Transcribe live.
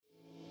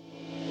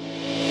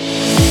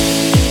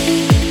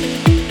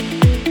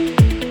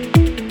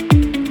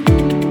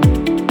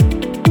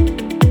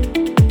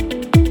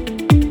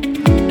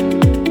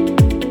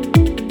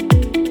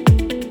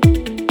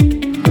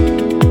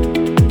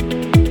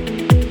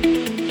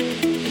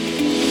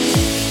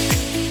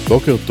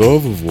בוקר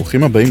טוב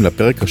וברוכים הבאים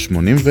לפרק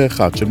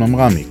ה-81 של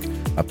ממרמיק,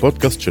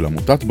 הפודקאסט של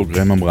עמותת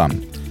בוגרי ממר"ם.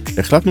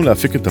 החלטנו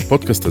להפיק את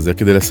הפודקאסט הזה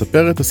כדי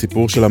לספר את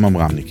הסיפור של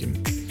הממר"מניקים.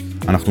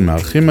 אנחנו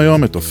מארחים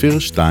היום את אופיר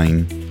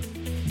שטיין,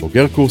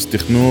 בוגר קורס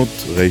תכנות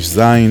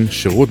ר"ז,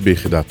 שירות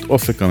ביחידת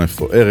אופק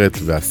המפוארת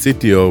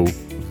וה-CTO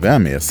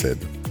והמייסד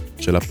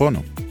של אפונו.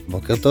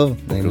 בוקר טוב,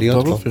 נעים להיות פה.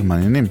 בוקר טוב אופיר,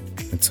 מעניינים.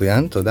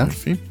 מצוין, תודה.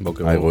 יופי.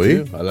 בוקר היי רועי.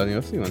 אהלן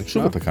יוסי, מה נשמע?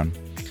 שוב אתה כאן.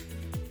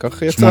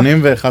 כך יצא.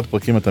 81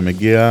 פרקים אתה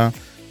מגיע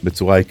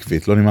בצורה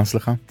עקבית, לא נמאס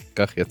לך?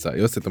 כך יצא.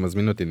 יוסי, אתה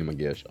מזמין אותי, אני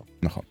מגיע ישר.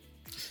 נכון.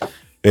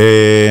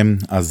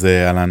 אז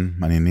אהלן,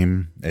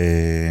 מעניינים.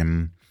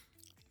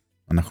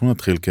 אנחנו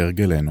נתחיל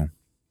כהרגלנו.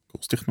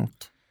 קורס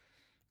תכנות.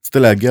 רצית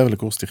להגיע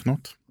לקורס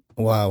תכנות?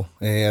 וואו,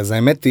 אז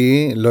האמת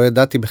היא, לא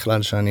ידעתי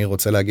בכלל שאני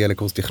רוצה להגיע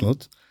לקורס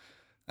תכנות.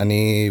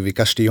 אני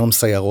ביקשתי יום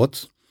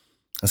סיירות,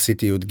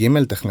 עשיתי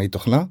י"ג, טכנאי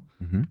תוכנה.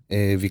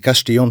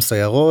 ביקשתי יום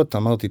סיירות,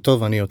 אמרתי,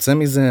 טוב, אני יוצא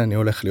מזה, אני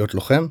הולך להיות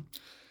לוחם.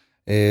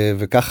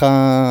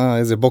 וככה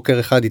איזה בוקר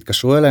אחד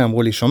התקשרו אליי,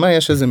 אמרו לי, שומע,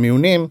 יש איזה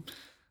מיונים,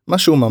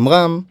 משהו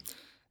ממר"ם.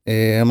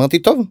 אמרתי,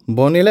 טוב,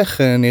 בוא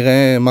נלך,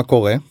 נראה מה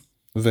קורה.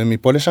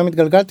 ומפה לשם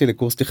התגלגלתי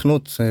לקורס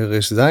תכנות,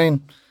 ר"ז,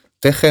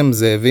 תחם,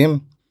 זאבים.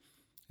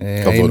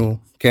 כבוד.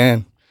 כן.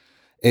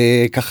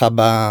 ככה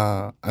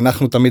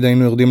אנחנו תמיד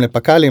היינו יורדים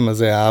לפקלים, אז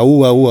זה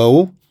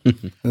ההוא,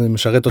 זה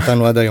משרת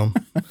אותנו עד היום.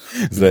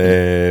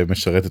 זה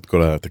משרת את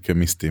כל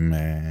התקמיסטים.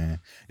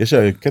 יש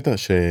קטע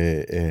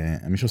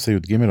שמי שעושה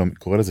י"ג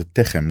קורא לזה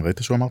תחם, ראית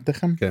שהוא אמר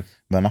תחם? כן.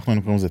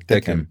 ואנחנו קוראים לזה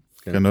תקם.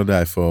 כן. אני לא יודע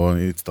איפה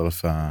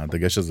יצטרף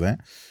הדגש הזה.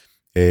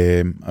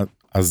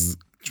 אז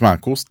תשמע,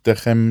 קורס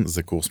תחם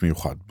זה קורס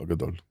מיוחד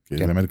בגדול.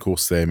 כן. באמת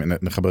קורס,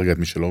 נחבר רגע את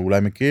מי שלא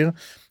אולי מכיר,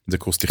 זה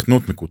קורס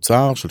תכנות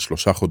מקוצר של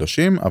 3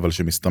 חודשים, אבל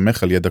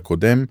שמסתמך על ידע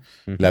קודם,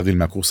 להבדיל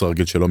מהקורס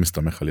הרגיל שלא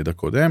מסתמך על ידע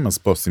קודם, אז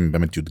פה עושים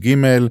באמת י"ג,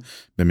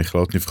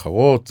 במכללות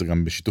נבחרות, זה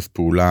גם בשיתוף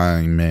פעולה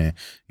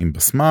עם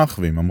בסמך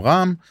ועם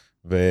ממר"ם,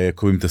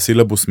 וקובעים את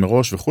הסילבוס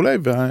מראש וכולי,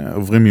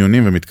 ועוברים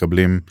מיונים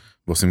ומתקבלים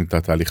ועושים את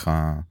התהליך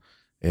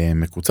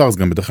המקוצר, אז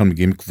גם בדרך כלל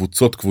מגיעים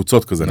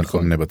קבוצות כזה, נכון.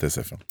 לכל מיני בתי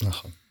ספר.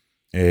 נכון.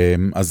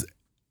 אז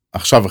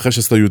עכשיו, אחרי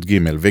שעשית י"ג,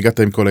 והגעת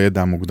עם כל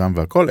הידע המוקדם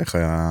והכל, איך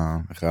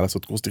היה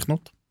לעשות קורס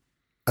תכנות?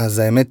 אז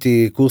האמת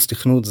היא, קורס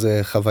תכנות זה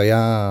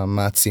חוויה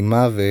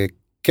מעצימה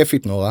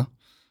וכיפית נורא.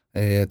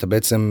 אתה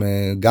בעצם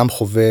גם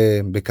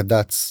חווה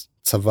בקד"צ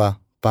צבא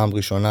פעם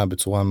ראשונה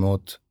בצורה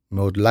מאוד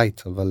מאוד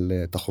לייט, אבל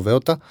אתה חווה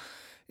אותה.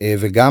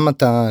 וגם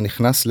אתה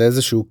נכנס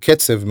לאיזשהו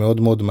קצב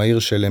מאוד מאוד מהיר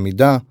של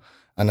למידה,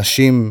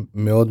 אנשים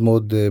מאוד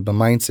מאוד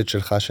במיינדסט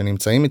שלך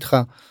שנמצאים איתך,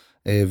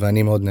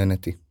 ואני מאוד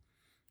נהניתי.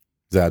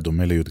 זה היה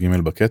דומה לי"ג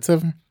בקצב?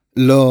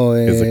 לא,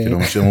 זה כאילו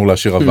מה שאמור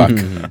להשאיר אבק.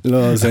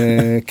 לא,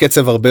 זה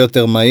קצב הרבה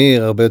יותר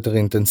מהיר, הרבה יותר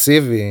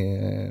אינטנסיבי.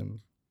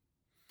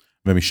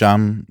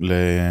 ומשם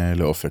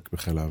לאופק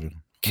בחיל האוויר.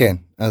 כן,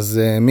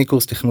 אז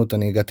מקורס תכנות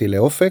אני הגעתי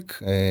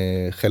לאופק,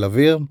 חיל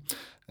אוויר.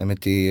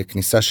 האמת היא,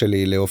 הכניסה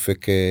שלי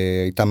לאופק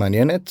הייתה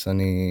מעניינת.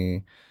 אני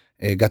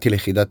הגעתי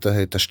ליחידת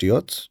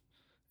תשתיות,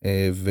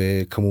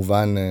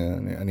 וכמובן,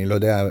 אני לא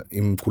יודע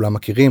אם כולם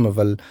מכירים,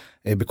 אבל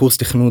בקורס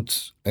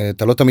תכנות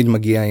אתה לא תמיד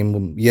מגיע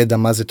עם ידע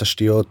מה זה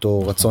תשתיות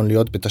או רצון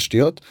להיות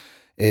בתשתיות,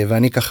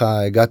 ואני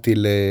ככה הגעתי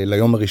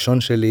ליום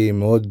הראשון שלי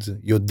מאוד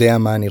יודע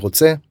מה אני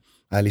רוצה.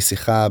 היה לי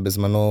שיחה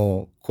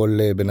בזמנו, כל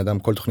בן אדם,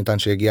 כל תוכניתן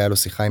שהגיע היה לו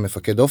שיחה עם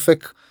מפקד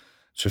אופק,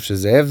 אני חושב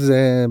שזאב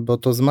זה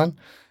באותו זמן.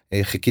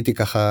 חיכיתי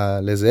ככה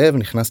לזאב,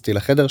 נכנסתי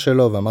לחדר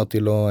שלו ואמרתי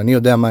לו, אני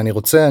יודע מה אני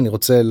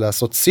רוצה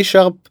לעשות C#,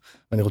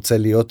 ואני רוצה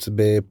להיות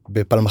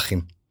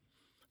בפלמחים.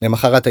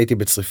 למחרת הייתי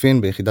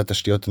בצריפין, ביחידת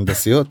תשתיות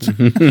הנדסיות.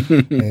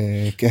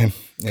 כן.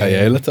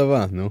 כיאה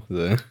לצבא, נו.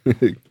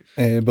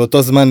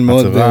 באותו זמן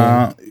מאוד...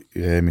 הצבא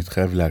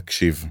מתחייב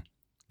להקשיב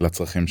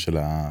לצרכים של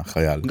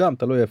החייל. גם,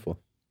 תלוי איפה.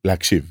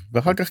 להקשיב.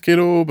 ואחר כך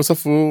כאילו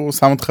בסוף הוא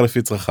שם אותך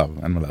לפי צרכיו,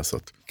 אין מה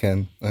לעשות. כן.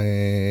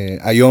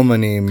 היום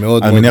אני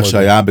מאוד... אני מניח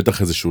שהיה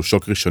בטח איזשהו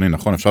שוק ראשוני,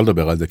 נכון? אפשר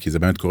לדבר על זה, כי זה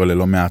באמת קורה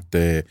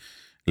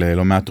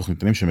ללא מעט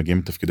תוכניתנים שמגיעים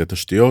מתפקידי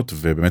תשתיות,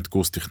 ובאמת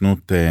קורס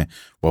תכנות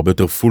הוא הרבה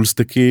יותר פול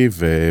סטקי,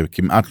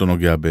 וכמעט לא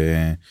נוגע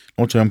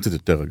למרות שהיום קצת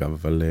יותר אגב,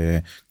 אבל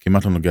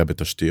כמעט לא נוגע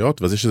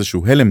בתשתיות, ואז יש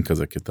איזשהו הלם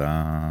כזה, כי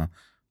אתה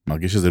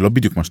מרגיש שזה לא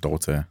בדיוק מה שאתה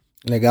רוצה.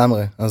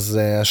 לגמרי. אז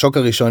השוק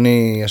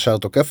הראשוני ישר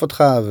תוקף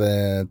אותך,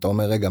 ואתה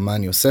אומר, רגע, מה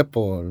אני עושה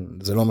פה?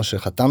 זה לא מה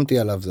שחתמתי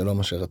עליו, זה לא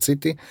מה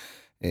שרציתי,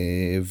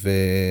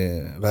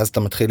 ואז אתה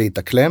מתחיל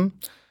להתאקלם.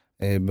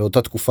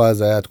 באותה תקופה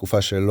זה היה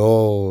תקופה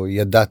שלא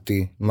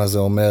ידעתי מה זה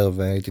אומר,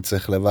 והייתי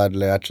צריך לבד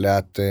לאט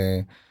לאט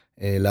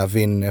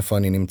להבין איפה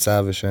אני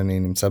נמצא, ושאני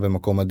נמצא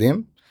במקום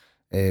מדהים.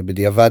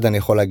 בדיעבד אני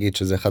יכול להגיד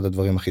שזה אחד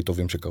הדברים הכי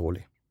טובים שקרו לי.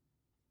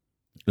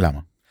 למה?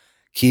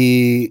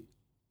 כי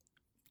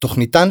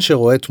תוכניתן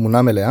שרואה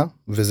תמונה מלאה,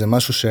 וזה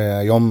משהו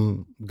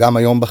שהיום, גם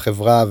היום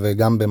בחברה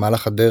וגם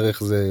במהלך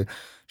הדרך, זה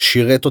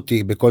שירת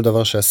אותי בכל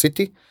דבר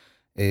שעשיתי.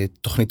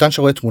 תוכניתן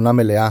שרואה תמונה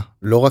מלאה,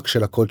 לא רק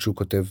של הקוד שהוא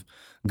כותב,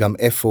 גם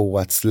איפה הוא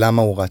רץ,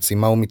 למה הוא רץ,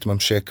 עם מה הוא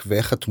מתממשק,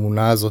 ואיך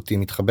התמונה הזאת היא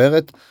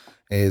מתחברת,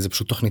 זה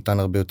פשוט תוכניתן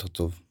הרבה יותר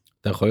טוב.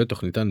 אתה יכול להיות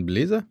תוכניתן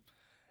בלי זה?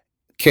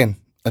 כן,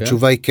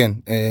 התשובה היא כן.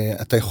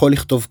 אתה יכול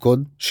לכתוב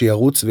קוד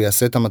שירוץ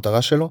ויעשה את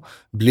המטרה שלו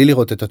בלי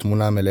לראות את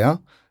התמונה המלאה,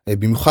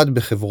 במיוחד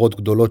בחברות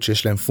גדולות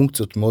שיש להן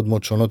פונקציות מאוד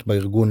מאוד שונות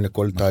בארגון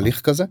לכל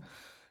תהליך כזה,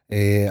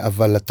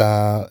 אבל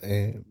אתה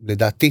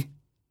לדעתי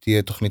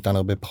תהיה תוכניתן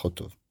הרבה פחות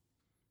טוב.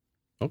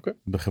 אוקיי.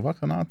 בחברה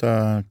קטנה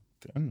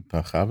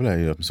אתה חייב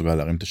להיות מסוגל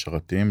להרים את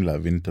השרתים,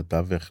 להבין את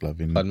התווך,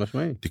 להבין חד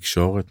משמעי.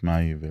 תקשורת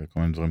מהי וכל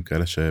מיני דברים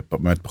כאלה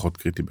שבאמת פחות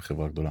קריטי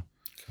בחברה גדולה.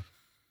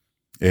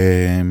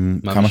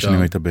 כמה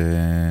שנים היית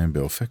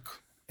באופק?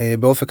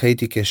 באופק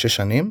הייתי כ6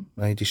 שנים,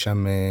 הייתי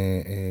שם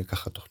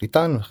ככה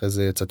תוכניתן, אחרי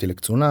זה יצאתי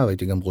לקצונה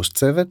והייתי גם ראש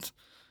צוות.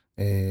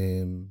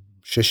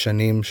 6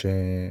 שנים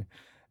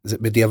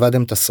בדיעבד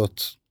הם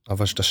טסות,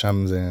 אבל שאתה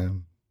שם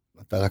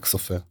אתה רק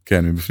סופר.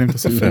 כן, מבפנים אתה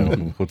סופר.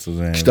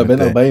 כשאתה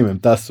בן 40 הם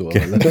טסו.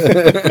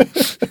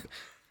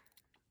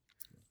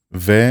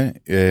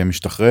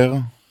 ומשתחרר?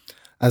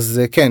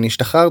 אז כן,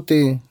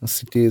 השתחררתי,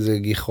 עשיתי איזה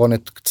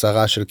גיחונת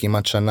קצרה של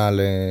כמעט שנה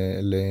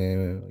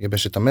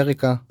ליבשת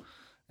אמריקה,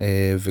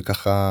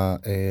 וככה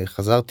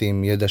חזרתי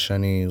עם ידע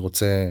שאני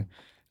רוצה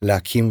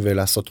להקים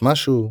ולעשות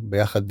משהו,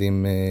 ביחד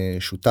עם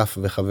שותף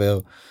וחבר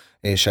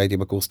שהייתי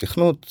בקורס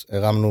תכנות,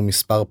 הרמנו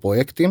מספר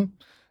פרויקטים,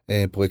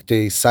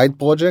 פרויקטי סייד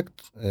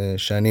פרוג'קט,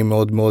 שאני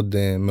מאוד מאוד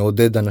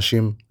מעודד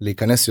אנשים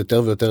להיכנס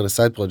יותר ויותר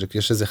לסייד פרוג'קט,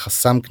 יש איזה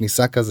חסם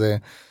כניסה כזה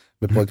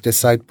בפרויקטי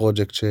סייד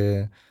פרוג'קט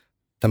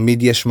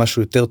שתמיד יש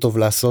משהו יותר טוב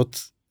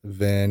לעשות,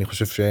 ואני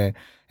חושב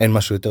שאין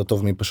משהו יותר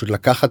טוב מפשוט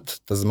לקחת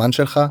את הזמן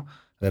שלך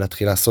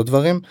ולהתחיל לעשות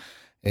דברים.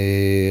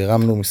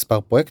 הרמנו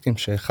מספר פרויקטים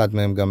שאחד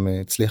מהם גם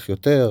הצליח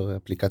יותר,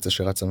 אפליקציה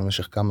שרצה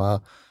במשך כמה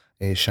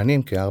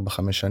שנים,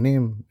 כ4-5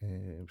 שנים,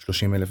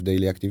 30,000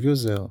 דיילי אקטיב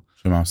יוזר.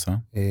 שמה עושה?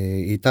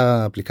 היא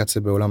הייתה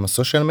אפליקציה בעולם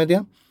הסושיאל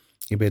מדיה,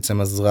 היא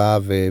בעצם עזרה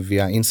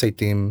והביאה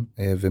אינסייטים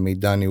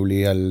ומידע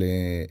ניהולי על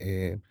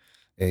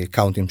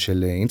קאונטים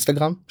של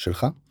אינסטגרם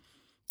שלך,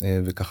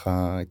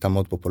 וככה הייתה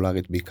מאוד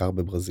פופולרית בעיקר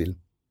בברזיל.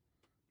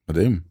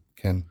 מדהים.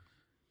 כן.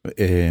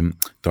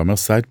 אתה אומר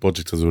סייד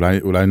פרוג'קט, אז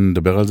אולי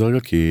נדבר על זה רגע,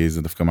 כי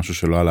זה דווקא משהו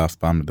שלא עלה אף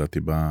פעם, לדעתי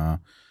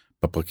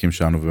בפרקים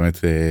שלנו, באמת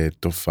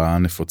תופעה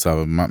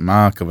נפוצה.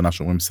 מה הכוונה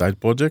שאומרים סייד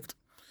פרוג'קט?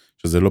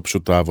 שזה לא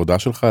פשוט העבודה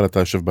שלך, אלא אתה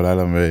יושב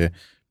בלילה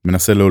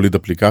ומנסה להוליד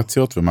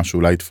אפליקציות, ומה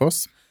שאולי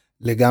יתפוס?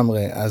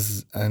 לגמרי,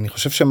 אז אני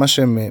חושב שמה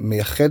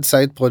שמייחד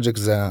סייד פרוג'קט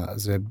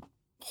זה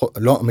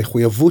לא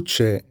מחויבות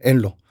שאין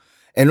לו.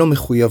 אין לו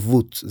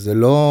מחויבות, זה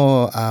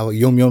לא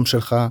היום יום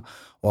שלך,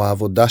 או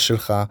העבודה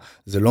שלך,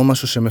 זה לא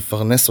משהו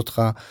שמפרנס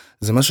אותך,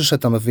 זה משהו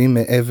שאתה מביא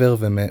מעבר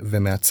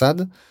ומהצד,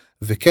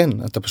 וכן,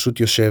 אתה פשוט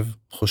יושב,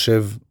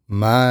 חושב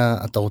מה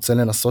אתה רוצה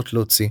לנסות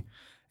להוציא,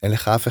 אין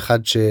לך אף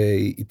אחד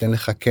שייתן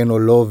לך כן או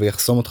לא,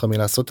 ויחסום אותך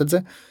מלעשות את זה,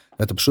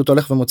 ואתה פשוט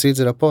הולך ומוציא את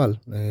זה לפועל,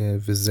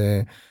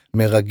 וזה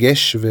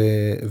מרגש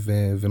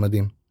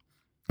ומדהים.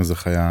 אז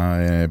איך היה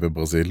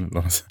בברזיל,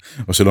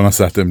 או שלא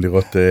נסעתם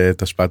לראות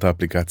את השפעת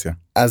האפליקציה?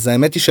 אז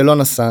האמת היא שלא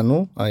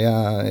נסענו,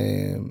 היה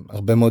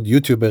הרבה מאוד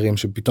יוטיוברים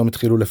שפתאום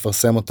התחילו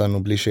לפרסם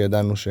אותנו בלי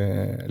שידענו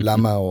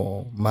למה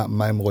או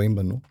מה הם רואים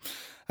בנו,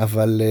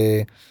 אבל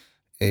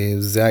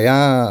זה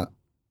היה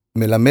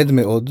מלמד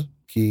מאוד,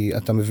 כי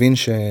אתה מבין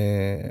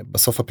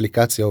שבסוף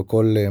אפליקציה או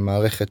כל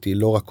מערכת היא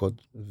לא רק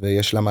קוד,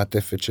 ויש לה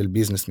מעטפת של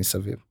ביזנס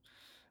מסביב.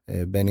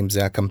 בין אם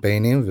זה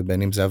הקמפיינים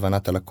ובין אם זה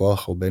הבנת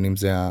הלקוח או בין אם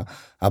זה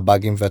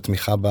הבאגים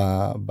והתמיכה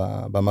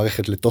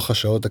במערכת לתוך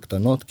השעות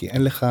הקטנות, כי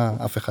אין לך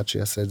אף אחד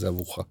שיעשה את זה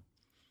עבורך.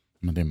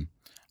 מדהים.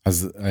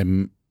 אז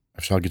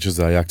אפשר להגיד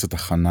שזה היה קצת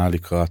הכנה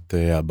לקראת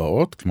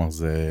הבאות, כלומר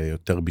זה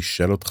יותר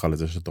בישל אותך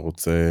לזה שאתה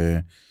רוצה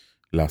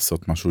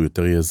לעשות משהו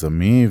יותר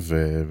יזמי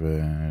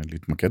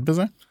ולהתמקד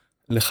בזה?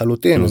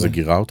 לחלוטין. כאילו זה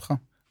גירה אותך?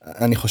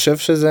 אני חושב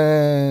שזה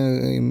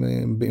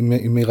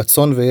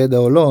מרצון וידע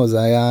או לא,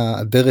 זה היה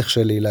הדרך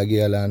שלי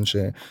להגיע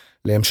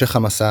להמשך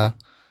המסע,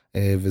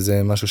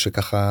 וזה משהו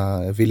שככה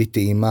הביא לי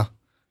טעימה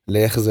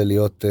לאיך זה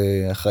להיות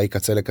אחראי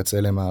קצה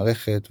לקצה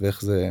למערכת,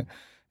 ואיך זה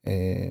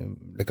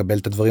לקבל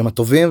את הדברים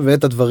הטובים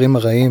ואת הדברים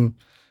הרעים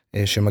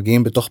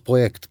שמגיעים בתוך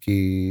פרויקט,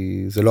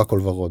 כי זה לא הכל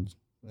ורוד.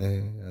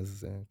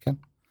 אז כן.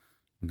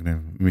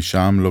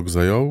 משם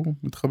לוגזיו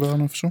מתחבר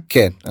לנו איפשהו?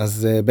 כן,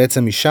 אז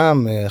בעצם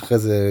משם, אחרי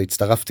זה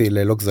הצטרפתי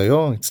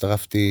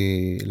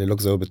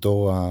ללוגזיו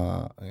בתור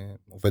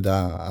עובד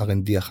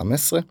ה-R&D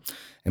ה-15,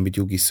 הם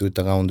בדיוק גייסו את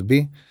הראונד B,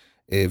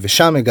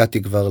 ושם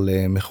הגעתי כבר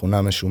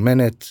למכונה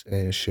משומנת,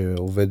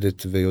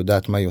 שעובדת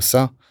ויודעת מה היא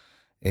עושה,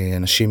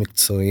 אנשים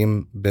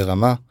מקצועיים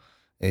ברמה,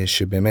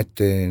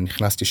 שבאמת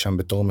נכנסתי שם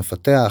בתור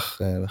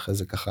מפתח, ואחרי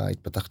זה ככה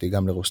התפתחתי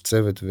גם לראש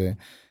צוות,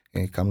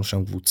 הקמנו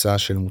שם קבוצה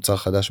של מוצר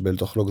חדש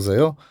בתוך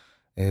לוגזיו,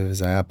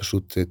 וזה היה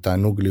פשוט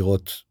תענוג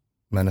לראות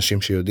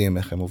מאנשים שיודעים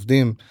איך הם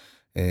עובדים,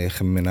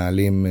 איך הם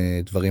מנהלים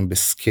דברים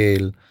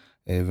בסקייל,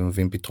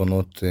 ומביאים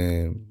פתרונות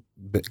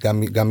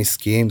גם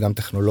עסקיים, גם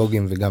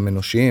טכנולוגיים וגם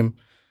אנושיים,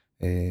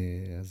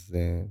 אז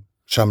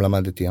שם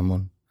למדתי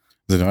המון.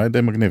 זה נראה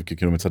די מגניב, כי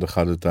כאילו מצד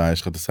אחד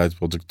יש לך את הסייד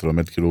פרוג'קט, אתה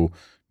לומד כאילו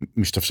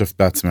משתפשף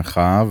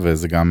בעצמך,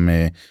 וזה גם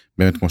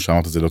באמת כמו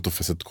שאמרת, זה לא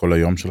תופס את כל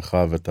היום שלך,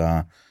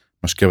 ואתה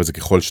משקיע בזה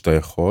ככל שאתה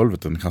יכול,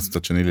 ואתה נכנס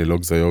מצד שני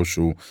ללוגזיו,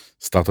 שהוא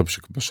סטארט-אפ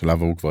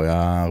שבשלב הוא כבר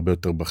היה הרבה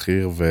יותר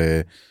בכיר,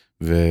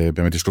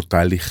 ובאמת יש לו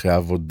תהליכי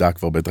עבודה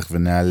כבר בטח,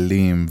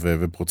 ונהלים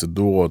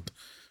ופרוצדורות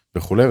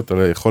וכולי, ואתה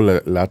יכול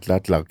לאט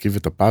לאט להרכיב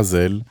את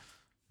הפאזל,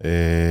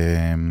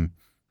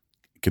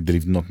 כדי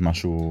לבנות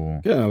משהו.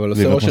 כן, אבל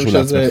עושה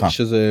רושם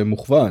שזה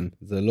מוכוון,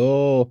 זה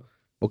לא,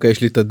 אוקיי,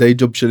 יש לי את הדיי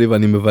ג'וב שלי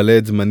ואני מבלה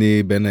את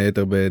זמני בין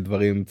היתר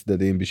בדברים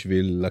צדדיים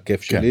בשביל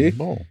הכיף שלי,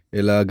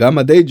 אלא גם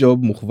הדיי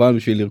ג'וב מוכוון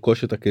בשביל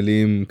לרכוש את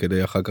הכלים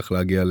כדי אחר כך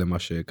להגיע למה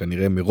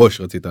שכנראה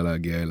מראש רצית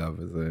להגיע אליו,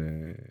 וזה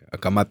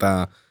הקמת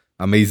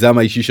המיזם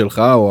האישי שלך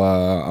או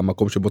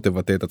המקום שבו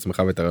תבטא את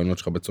עצמך ואת הרעיונות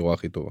שלך בצורה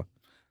הכי טובה.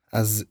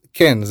 אז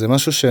כן, זה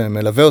משהו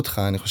שמלווה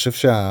אותך, אני חושב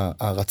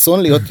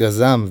שהרצון להיות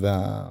יזם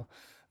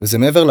וזה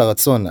מעבר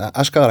לרצון,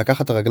 אשכרה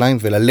לקחת את הרגליים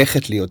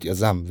וללכת להיות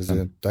יזם,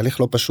 וזה תהליך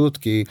לא פשוט,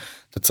 כי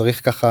אתה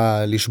צריך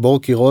ככה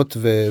לשבור קירות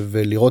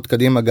ולראות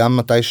קדימה גם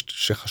מתי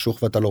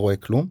שחשוך ואתה לא רואה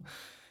כלום.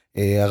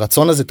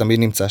 הרצון הזה תמיד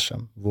נמצא שם,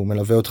 והוא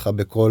מלווה אותך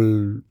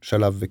בכל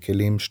שלב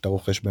וכלים שאתה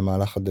רוכש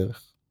במהלך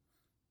הדרך.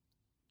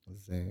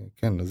 אז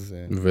כן, אז...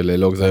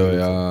 וללוגזיו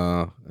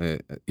היא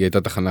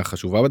הייתה תחנה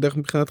חשובה בדרך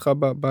מבחינתך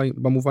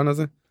במובן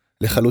הזה?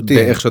 לחלוטין.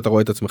 באיך שאתה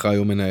רואה את עצמך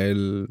היום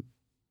מנהל,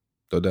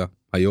 אתה יודע,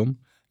 היום?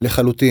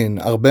 לחלוטין,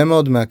 הרבה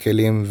מאוד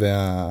מהכלים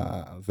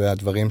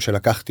והדברים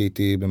שלקחתי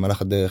איתי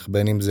במהלך הדרך,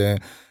 בין אם זה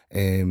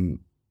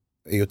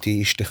היותי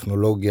איש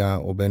טכנולוגיה,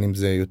 או בין אם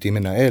זה היותי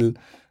מנהל,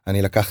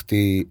 אני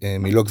לקחתי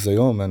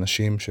מלוגזיו,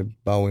 מאנשים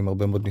שבאו עם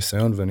הרבה מאוד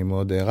ניסיון, ואני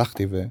מאוד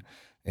הערכתי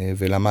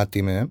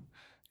ולמדתי מהם,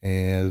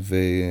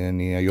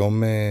 ואני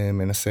היום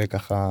מנסה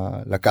ככה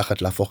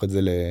להפוך את זה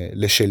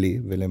לשלי,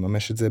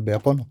 ולממש את זה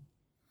באפונו.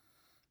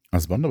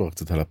 אז בוא נדבר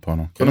קצת על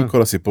אפונו. קודם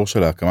כל הסיפור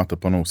של הקמת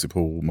אפונו הוא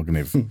סיפור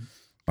מגניב.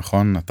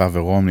 נכון? אתה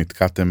ורום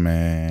נתקעתם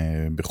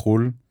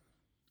בחול,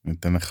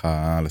 ניתן לך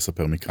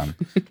לספר מכאן.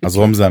 אז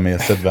רום זה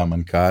המייסד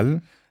והמנכ"ל,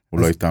 הוא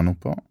לא איתנו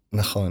פה.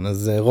 נכון,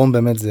 אז רום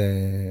באמת זה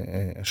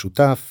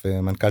השותף,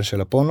 מנכ"ל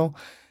של אפונו,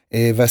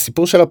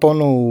 והסיפור של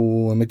אפונו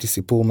הוא באמת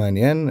סיפור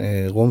מעניין.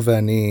 רום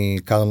ואני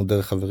הכרנו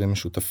דרך חברים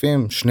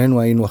משותפים,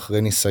 שנינו היינו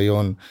אחרי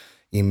ניסיון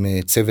עם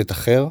צוות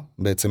אחר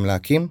בעצם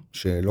להקים,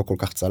 שלא כל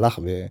כך צלח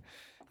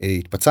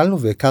והתפצלנו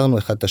והכרנו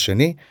אחד את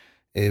השני,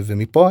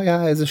 ומפה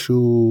היה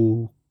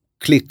איזשהו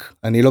קליק.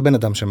 אני לא בן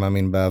אדם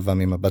שמאמין באהבה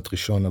ממבט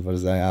ראשון, אבל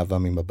זה היה אהבה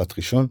ממבט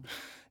ראשון.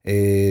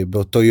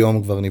 באותו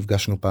יום כבר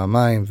נפגשנו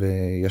פעמיים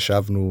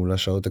וישבנו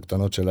לשעות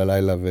הקטנות של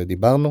הלילה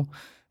ודיברנו,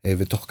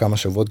 ותוך כמה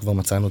שבועות כבר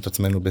מצאנו את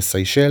עצמנו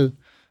בסיישל,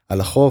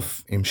 על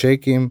החוף, עם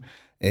שייקים,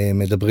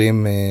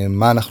 מדברים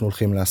מה אנחנו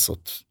הולכים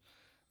לעשות.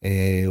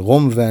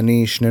 רום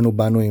ואני שנינו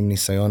באנו עם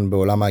ניסיון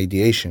בעולם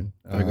האידיאשן.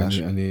 רגע,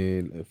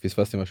 אני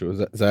פספסתי משהו,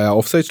 זה היה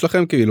אוף סייט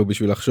שלכם כאילו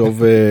בשביל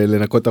לחשוב,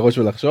 לנקות את הראש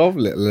ולחשוב,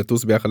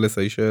 לטוס ביחד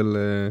לסיישל?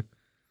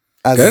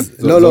 אז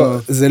לא,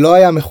 זה לא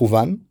היה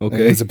מכוון,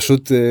 זה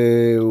פשוט,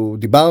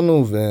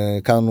 דיברנו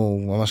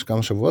והכרנו ממש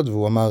כמה שבועות,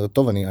 והוא אמר,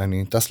 טוב,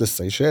 אני טס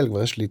לסיישל,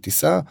 כבר יש לי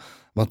טיסה,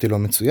 אמרתי לו,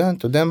 מצוין,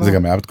 אתה יודע מה? זה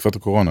גם היה בתקופת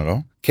הקורונה, לא?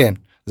 כן,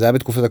 זה היה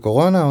בתקופת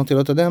הקורונה, אמרתי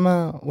לו, אתה יודע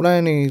מה, אולי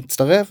אני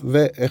אצטרף,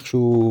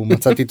 ואיכשהו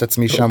מצאתי את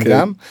עצמי שם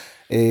גם.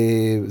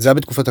 זה היה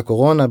בתקופת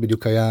הקורונה,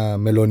 בדיוק היה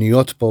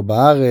מלוניות פה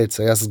בארץ,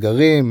 היה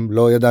סגרים,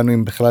 לא ידענו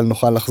אם בכלל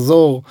נוכל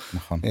לחזור.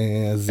 נכון.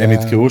 הם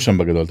נתקעו שם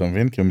בגדול, אתה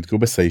מבין? כי הם נתקעו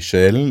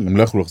בסיישל, הם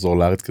לא יכלו לחזור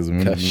לארץ, כי זה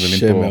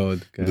מבלים פה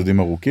דודים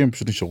ארוכים,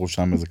 פשוט נשארו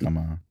שם איזה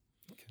כמה...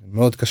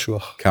 מאוד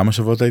קשוח. כמה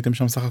שבועות הייתם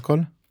שם סך הכל?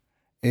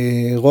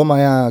 רום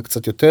היה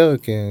קצת יותר,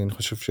 כי אני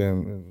חושב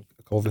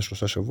שקרוב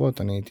ל3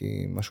 שבועות, אני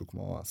הייתי משהו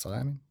כמו 10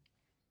 ימים.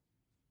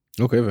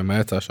 אוקיי, ומה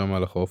יצא שם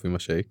על החוף עם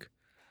השייק?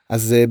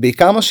 אז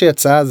בעיקר מה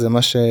שיצא זה מה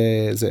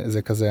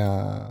זה כזה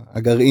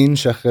הגרעין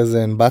שאחרי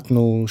זה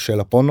הנבטנו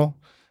של אפונו,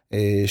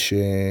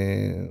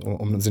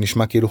 שזה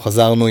נשמע כאילו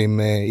חזרנו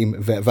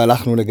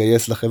והלכנו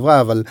לגייס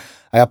לחברה, אבל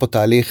היה פה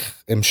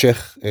תהליך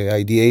המשך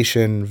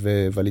ideation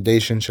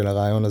ו-validation של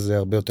הרעיון הזה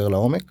הרבה יותר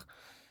לעומק,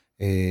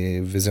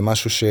 וזה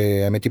משהו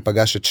שהאמת היא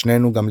פגש את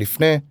שנינו גם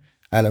לפני,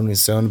 היה לנו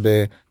ניסיון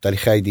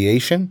בתהליכי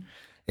ideation,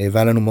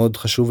 והיה לנו מאוד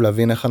חשוב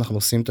להבין איך אנחנו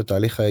עושים את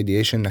התהליך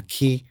ה-ideation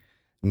נקי,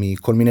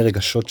 מכל מיני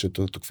רגשות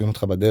שתוקפים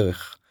אותך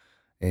בדרך.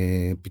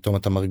 פתאום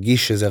אתה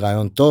מרגיש שזה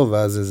רעיון טוב,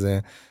 ואז איזה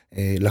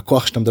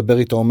לקוח שאתה מדבר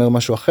איתו אומר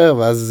משהו אחר,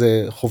 ואז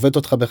חובט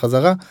אותך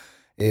בחזרה,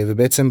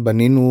 ובעצם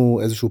בנינו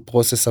איזשהו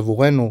פרוסס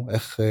עבורנו,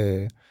 איך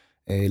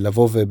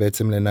לבוא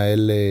ובעצם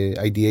לנהל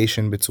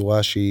ideation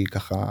בצורה שהיא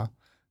ככה,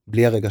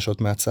 בלי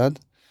הרגשות מהצד,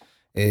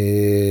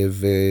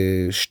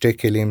 ושתי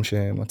כלים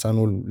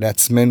שמצאנו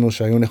לעצמנו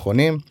שהיו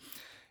נכונים.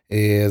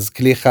 אז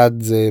כלי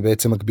אחד זה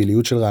בעצם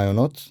מקביליות של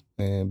רעיונות,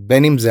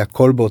 בין אם זה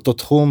הכל באותו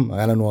תחום,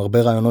 היה לנו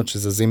הרבה רעיונות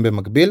שזזים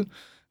במקביל,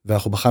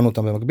 ואנחנו בחנו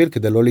אותם במקביל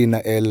כדי לא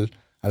להינעל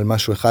על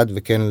משהו אחד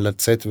וכן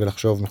לצאת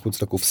ולחשוב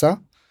מחוץ לקופסה,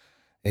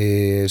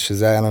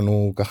 שזה היה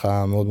לנו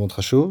ככה מאוד מאוד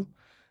חשוב.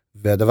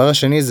 והדבר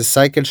השני זה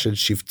סייקל של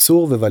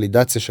שבצור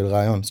וולידציה של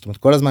רעיון, זאת אומרת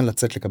כל הזמן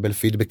לצאת לקבל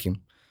פידבקים,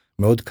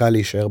 מאוד קל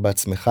להישאר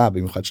בעצמך,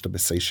 במיוחד שאתה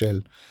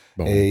בסיישל,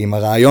 עם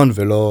הרעיון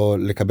ולא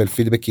לקבל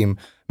פידבקים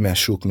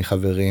מהשוק,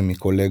 מחברים,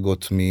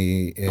 מקולגות,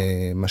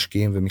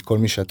 ממשקיעים ומכל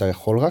מי שאתה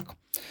יכול רק.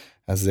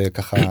 אז זה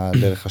ככה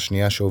הדרך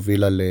השנייה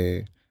שהובילה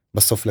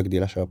בסוף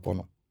לגדילה של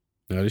הפונו.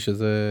 נראה לי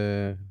שזה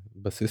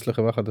בסיס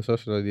לחברה חדשה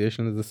של Ideation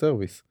as a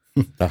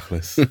Service.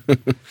 תכלס.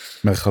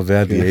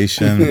 מרחבי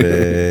Ideation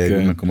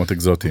במקומות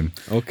אקזוטיים.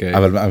 אוקיי.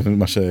 אבל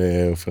מה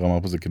שאופיר אמר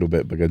פה זה כאילו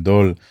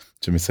בגדול,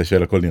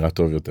 שמסיישל הכל נראה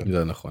טוב יותר.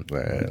 זה נכון.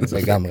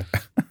 לגמרי.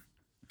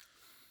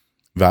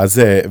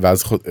 ואז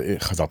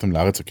חזרתם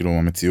לארץ, וכאילו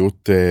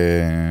המציאות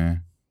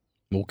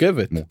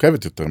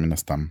מורכבת יותר מן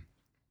הסתם.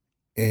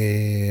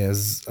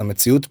 אז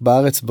המציאות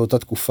בארץ באותה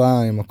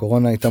תקופה עם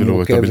הקורונה הייתה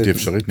מורכבת. אפילו הייתה בלתי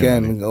אפשרית.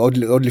 כן,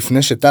 עוד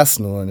לפני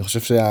שטסנו, אני חושב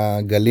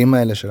שהגלים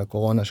האלה של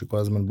הקורונה שכל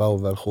הזמן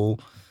באו והלכו,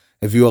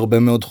 הביאו הרבה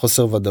מאוד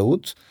חוסר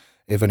ודאות,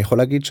 ואני יכול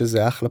להגיד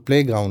שזה אחלה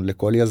פלייגראונד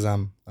לכל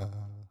יזם,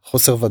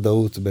 חוסר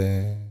ודאות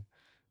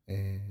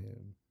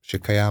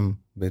שקיים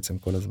בעצם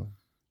כל הזמן.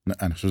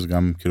 אני חושב שזה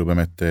גם כאילו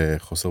באמת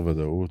חוסר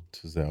ודאות,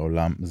 זה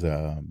העולם, זה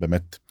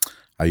באמת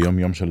היום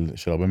יום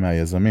של הרבה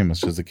מהיזמים, אז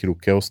שזה כאילו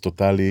כאוס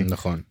טוטלי.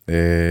 נכון.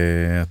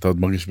 אתה עוד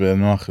מרגיש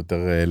בנוח יותר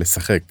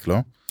לשחק, לא?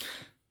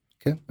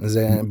 כן,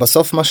 זה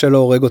בסוף מה שלא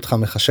הורג אותך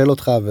מחשל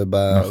אותך,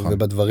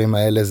 ובדברים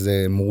האלה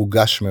זה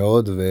מורגש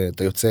מאוד,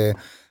 ואתה יוצא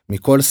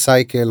מכל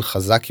סייקל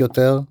חזק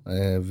יותר,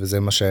 וזה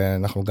מה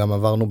שאנחנו גם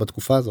עברנו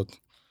בתקופה הזאת.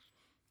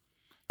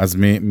 אז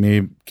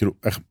כאילו,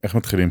 איך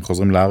מתחילים?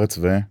 חוזרים לארץ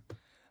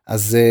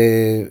אז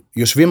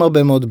יושבים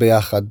הרבה מאוד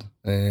ביחד,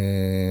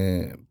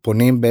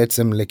 פונים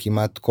בעצם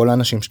לכמעט כל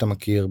האנשים שאתה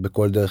מכיר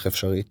בכל דרך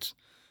אפשרית,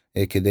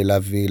 כדי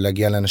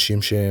להגיע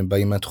לאנשים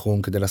שבאים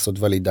מהתחום, כדי לעשות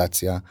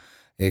ולידציה,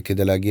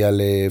 כדי להגיע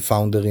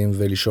לפאונדרים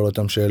ולשאול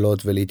אותם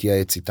שאלות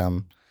ולהתייעץ איתם.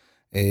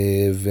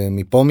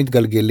 ומפה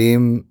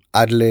מתגלגלים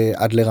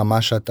עד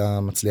לרמה שאתה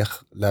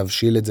מצליח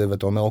להבשיל את זה,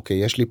 ואתה אומר, אוקיי,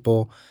 יש לי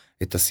פה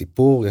את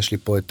הסיפור, יש לי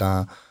פה את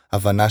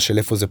ההבנה של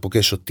איפה זה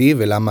פוגש אותי,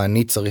 ולמה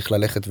אני צריך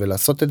ללכת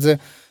ולעשות את זה,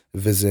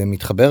 וזה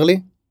מתחבר לי,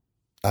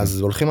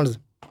 אז הולכים על זה.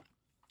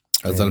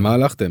 אז על מה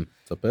הלכתם?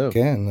 ספר.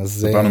 כן,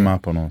 אז... ספרנו מה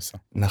הפונו עושה.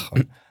 נכון.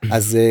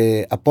 אז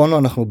הפונו,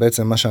 אנחנו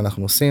בעצם, מה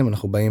שאנחנו עושים,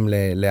 אנחנו באים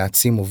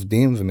להעצים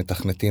עובדים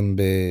ומתכנתים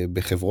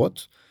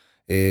בחברות,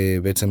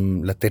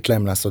 בעצם לתת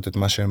להם לעשות את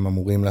מה שהם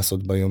אמורים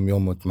לעשות ביום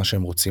יום, או את מה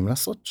שהם רוצים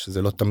לעשות,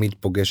 שזה לא תמיד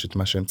פוגש את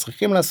מה שהם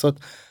צריכים לעשות,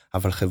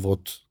 אבל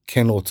חברות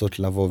כן רוצות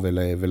לבוא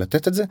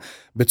ולתת את זה,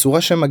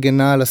 בצורה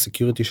שמגנה על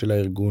הסקיוריטי של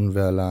הארגון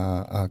ועל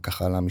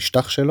ככה על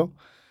המשטח שלו,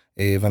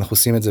 ואנחנו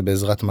עושים את זה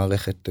בעזרת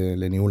מערכת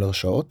לניהול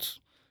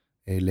הרשאות,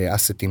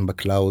 לאסטים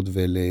בקלאוד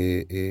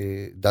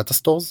ולדאטה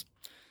סטורס,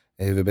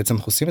 ובעצם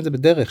אנחנו עושים את זה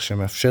בדרך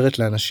שמאפשרת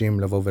לאנשים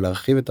לבוא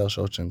ולהרחיב את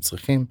ההרשאות שהם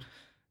צריכים,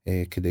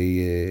 כדי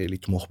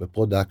לתמוך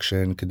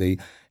בפרודקשן, כדי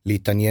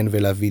להתעניין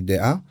ולהביא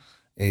דעה,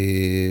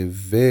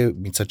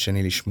 ומצד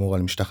שני לשמור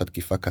על משטח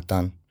התקיפה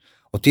קטן.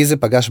 אותי זה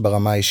פגש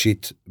ברמה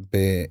האישית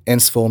באין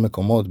ספור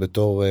מקומות,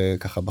 בתור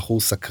ככה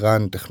בחור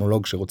סקרן,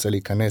 טכנולוג שרוצה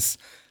להיכנס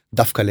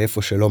דווקא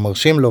לאיפה שלא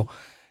מרשים לו,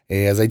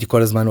 אז הייתי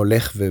כל הזמן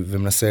הולך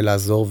ומנסה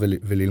לעזור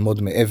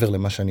וללמוד מעבר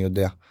למה שאני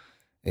יודע.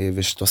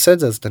 ושאתה עושה את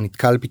זה, אז אתה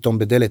נתקל פתאום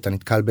בדלת, אתה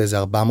נתקל באיזה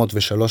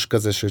 403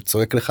 כזה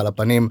שצועק לך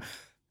לפנים,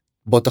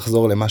 בוא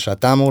תחזור למה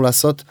שאתה אמור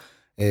לעשות,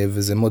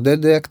 וזה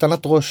מודד הקטנת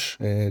ראש,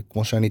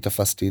 כמו שאני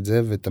תפסתי את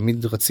זה,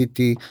 ותמיד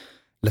רציתי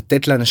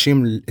לתת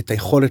לאנשים את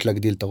היכולת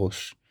להגדיל את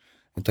הראש,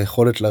 את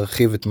היכולת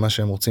להרחיב את מה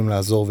שהם רוצים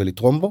לעזור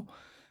ולתרום בו,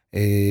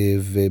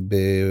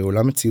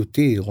 ובעולם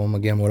מציאותי, רום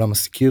מגיע מעולם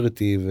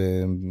הסקיוריטי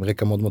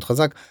ורקע מאוד מאוד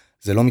חזק,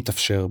 זה לא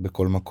מתאפשר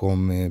בכל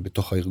מקום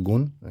בתוך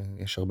הארגון,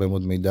 יש הרבה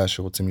מאוד מידע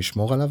שרוצים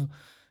לשמור עליו,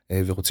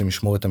 ורוצים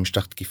לשמור את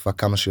המשטח תקיפה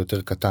כמה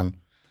שיותר קטן,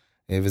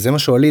 וזה מה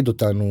שהוליד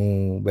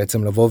אותנו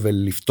בעצם לבוא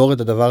ולפתור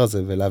את הדבר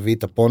הזה, ולהביא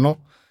את הפונו,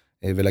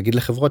 ולהגיד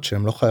לחברות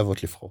שהן לא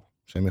חייבות לבחור,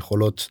 שהן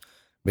יכולות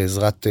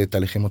בעזרת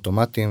תהליכים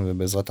אוטומטיים,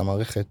 ובעזרת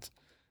המערכת,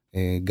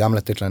 גם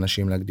לתת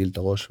לאנשים להגדיל את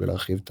הראש,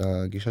 ולהרחיב את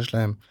הגישה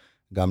שלהם,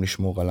 גם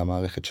לשמור על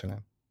המערכת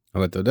שלהם.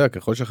 אבל אתה יודע,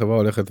 ככל שהחברה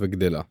הולכת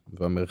וגדלה,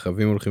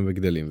 והמרחבים הולכים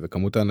וגדלים,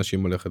 וכמות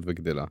האנשים הולכת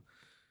וגדלה,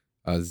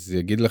 אז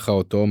יגיד לך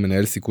אותו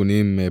מנהל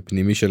סיכונים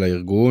פנימי של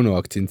הארגון, או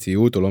הקצין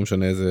ציות, או לא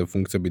משנה איזה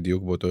פונקציה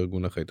בדיוק באותו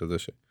ארגון החית הזה,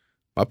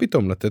 מה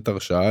פתאום לתת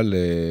הרשאה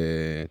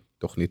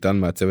לתוכניתן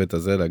מהצוות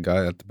הזה,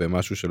 לגעת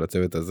במשהו של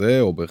הצוות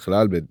הזה, או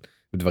בכלל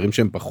בדברים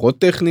שהם פחות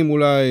טכניים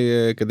אולי,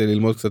 כדי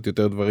ללמוד קצת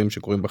יותר דברים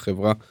שקורים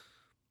בחברה,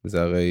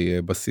 זה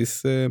הרי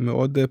בסיס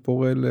מאוד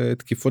פורה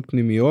לתקיפות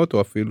פנימיות,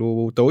 או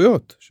אפילו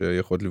טעויות,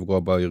 שיכולות לפגוע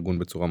בארגון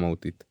בצורה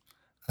מהותית.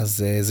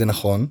 אז זה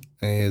נכון,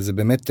 זה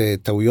באמת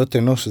טעויות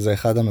אנוש, שזה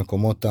אחד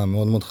המקומות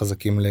המאוד מאוד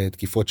חזקים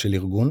לתקיפות של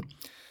ארגון,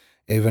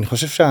 ואני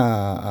חושב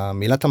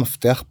שהמילת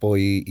המפתח פה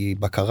היא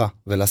בקרה,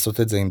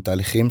 ולעשות את זה עם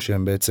תהליכים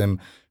שהם בעצם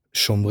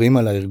שומרים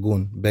על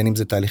הארגון, בין אם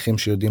זה תהליכים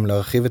שיודעים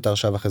להרחיב את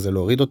ההרשאה ואחרי זה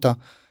להוריד אותה,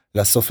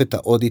 לאסוף את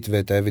האודיט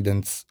ואת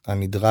האבידנס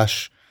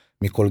הנדרש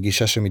מכל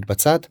גישה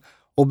שמתבצעת,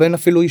 או בין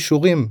אפילו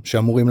אישורים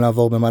שאמורים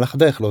לעבור במהלך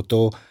דרך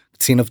לאותו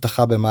קצין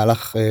הבטחה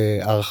במהלך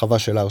הרחבה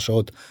של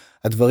ההרשאות.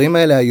 הדברים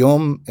האלה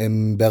היום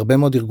הם בהרבה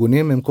מאוד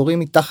ארגונים הם קוראים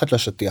מתחת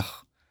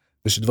לשטיח,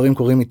 ושדברים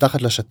קוראים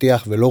מתחת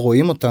לשטיח ולא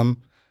רואים אותם,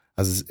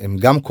 אז הם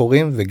גם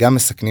קוראים וגם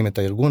מסכנים את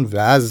הארגון,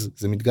 ואז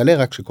זה מתגלה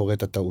רק שקורה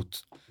את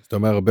הטעות. אתה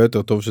אומר הרבה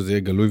יותר טוב שזה יהיה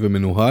גלוי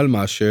ומנוהל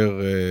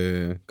מאשר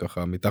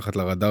ככה מתחת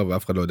לרדאר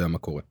ואף אחד לא יודע מה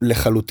קורה.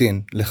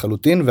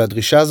 לחלוטין,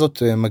 והדרישה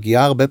הזאת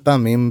מגיעה הרבה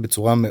פעמים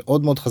בצורה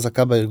מאוד מאוד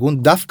חזקה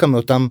בארגון, דווקא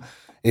מאותם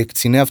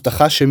קציני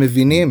אבטחה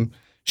שמבינים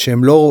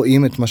שהם לא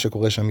רואים את מה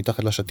שקורה שם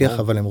מתחת לשטיח,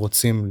 אבל הם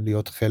רוצים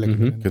להיות חלק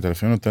ממנו. כי אתה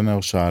לפעמים נותן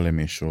הרשאה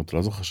למישהו, אתה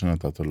לא זוכר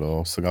שנתת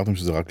לו, סגרתם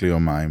שזה רק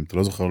ליומיים, אתה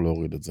לא זוכר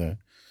להוריד את זה,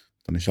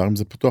 אתה נשאר עם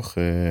זה פתוח,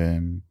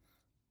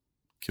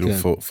 כאילו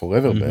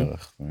forever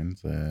בערך,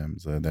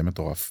 זה די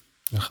מטורף.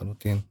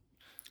 לחלוטין.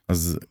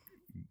 אז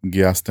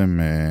גייסתם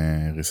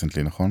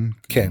recently, נכון?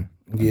 כן,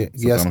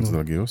 ספרנו קצת על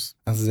הגיוס.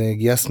 אז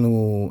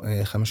גייסנו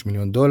 $5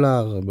 מיליון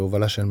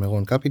בהובלה של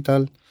מירון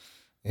קפיטל,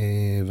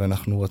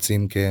 ואנחנו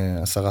רצים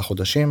כ10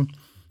 חודשים,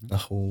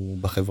 אנחנו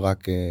בחברה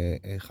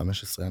כ15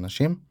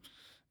 אנשים,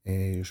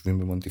 יושבים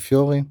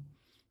במונטיפיורי.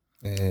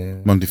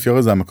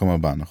 מונטיפיורי זה המקום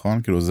הבא,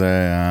 נכון? כאילו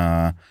זה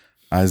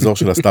האזור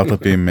של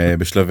הסטארט-אפים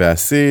בשלבי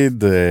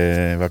הסיד,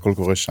 והכל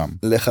קורה שם.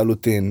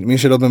 לחלוטין, מי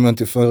שלא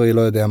במונטיפיורי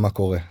לא יודע מה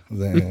קורה.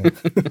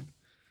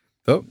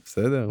 טוב,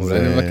 בסדר, אולי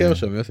נבקר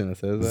שם, יוסי,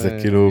 נעשה איזה זה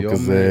כאילו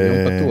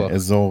כזה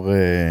אזור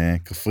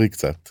כפרי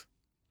קצת.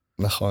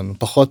 נכון,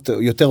 פחות,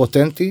 יותר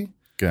אותנטי.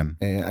 כן.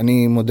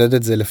 אני מודד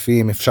את זה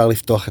לפי אם אפשר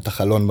לפתוח את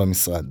החלון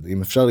במשרד.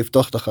 אם אפשר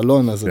לפתוח את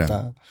החלון, אז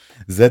אתה...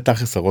 זה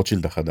תכלס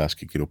הרוטשילד החדש,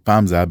 כי כאילו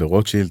פעם זה היה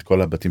ברוטשילד,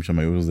 כל הבתים שם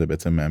היו זה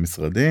בעצם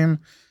מהמשרדים,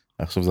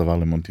 עכשיו זה עבר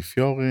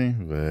למונטיפיורי,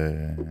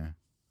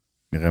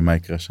 ונראה מה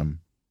יקרה שם.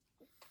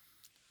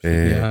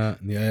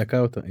 נהיה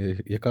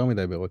יקר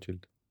מדי ברוטשילד.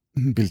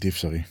 בלתי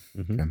אפשרי,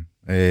 כן.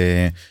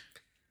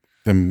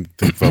 אתם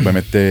כבר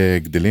באמת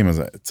גדלים,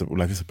 אז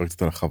אולי תספר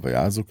קצת על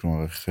החוויה הזו,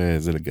 כלומר איך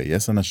זה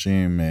לגייס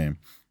אנשים.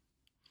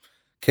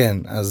 כן,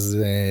 אז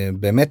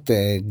באמת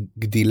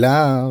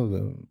גדילה,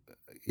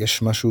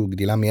 יש משהו,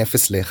 גדילה מ-0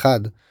 ל-1,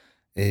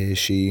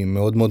 שהיא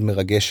מאוד מאוד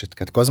מרגשת,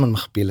 כי אתה כל הזמן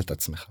מכפיל את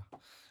עצמך,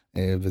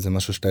 וזה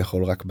משהו שאתה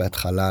יכול רק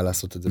בהתחלה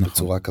לעשות את זה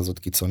בצורה כזאת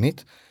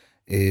קיצונית,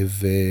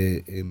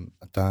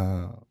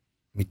 ואתה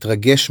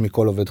מתרגש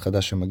מכל עובד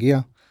חדש שמגיע,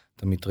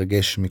 אתה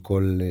מתרגש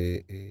מכל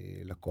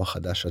לקוח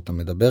חדש שאתה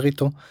מדבר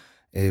איתו,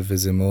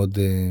 וזה מאוד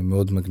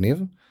מאוד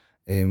מגניב.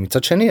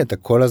 מצד שני, אתה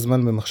כל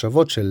הזמן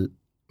במחשבות של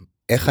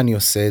איך אני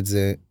עושה את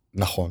זה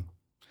נכון,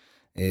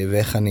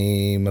 ואיך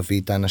אני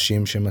מביא את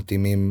האנשים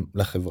שמתאימים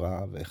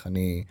לחברה, ואיך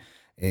אני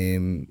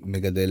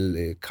מגדל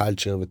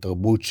קלצ'ר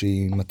ותרבות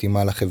שהיא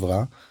מתאימה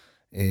לחברה,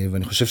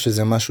 ואני חושב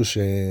שזה משהו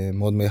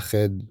שמאוד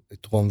מייחד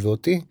את רום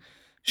ואותי,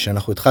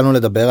 שאנחנו התחלנו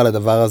לדבר על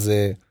הדבר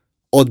הזה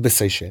עוד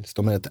בסיישל, זאת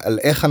אומרת, על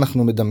איך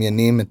אנחנו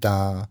מדמיינים את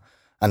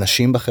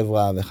האנשים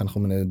בחברה, ואיך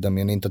אנחנו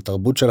מדמיינים את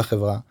התרבות של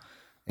החברה,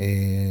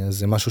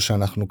 זה משהו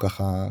שאנחנו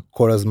ככה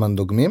כל הזמן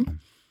דוגמים.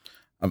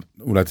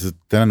 אולי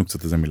תתן לנו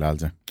קצת איזה מילה על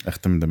זה, איך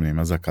אתם מדמיינים,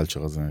 מה זה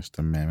הקלצ'ר הזה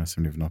שאתם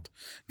מנסים לבנות?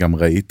 גם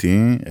ראיתי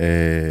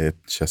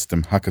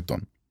שעשיתם האקתון.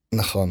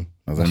 נכון.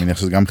 אז אני מניח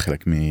שזה גם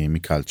חלק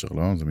מקלצ'ר,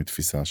 לא? זה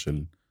מתפיסה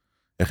של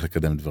איך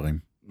לקדם דברים.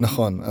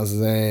 נכון,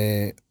 אז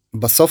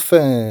בסוף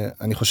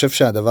אני חושב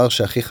שהדבר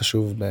שהכי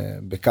חשוב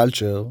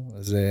בקלצ'ר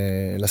זה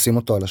לשים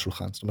אותו על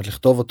השולחן, זאת אומרת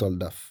לכתוב אותו על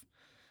דף.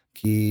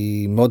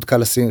 כי מאוד קל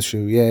לשים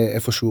שהוא יהיה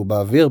איפשהו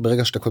באוויר,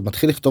 ברגע שאתה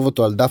מתחיל לכתוב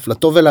אותו על דף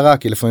לטוב ולרע,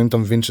 כי לפעמים אתה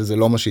מבין שזה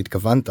לא מה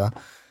שהתכוונת,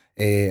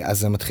 אז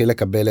זה מתחיל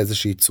לקבל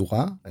איזושהי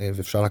צורה,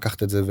 ואפשר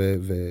לקחת את זה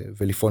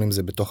ולפעול עם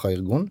זה בתוך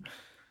הארגון,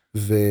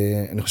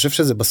 ואני חושב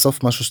שזה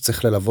בסוף משהו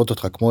שצריך ללוות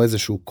אותך, כמו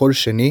איזשהו קול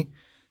שני,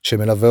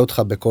 שמלווה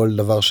אותך בכל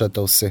דבר שאתה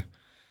עושה.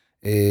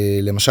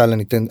 למשל,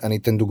 אני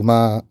אתן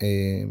דוגמה,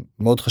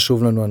 מאוד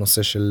חשוב לנו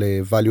הנושא של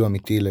value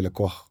אמיתי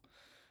ללקוח.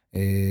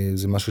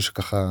 זה משהו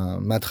שככה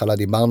מההתחלה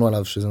דיברנו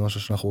עליו, שזה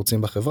משהו שאנחנו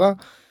רוצים בחברה,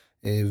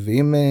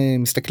 ואם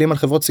מסתכלים על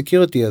חברות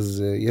סקיוריטי,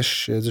 אז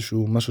יש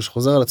איזשהו משהו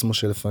שחוזר על עצמו,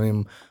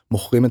 שלפעמים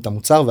מוכרים את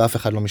המוצר, ואף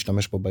אחד לא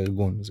משתמש בו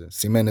בארגון. זה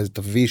סימן איזה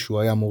תווי שהוא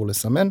היה אמור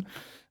לסמן,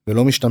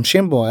 ולא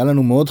משתמשים בו. היה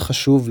לנו מאוד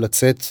חשוב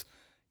לצאת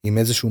עם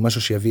איזשהו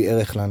משהו שיביא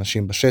ערך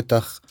לאנשים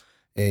בשטח,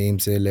 אם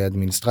זה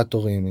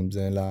לאדמיניסטרטורים, אם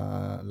זה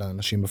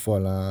לאנשים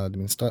בפועל,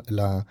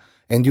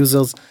 לאנד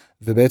יוזרס,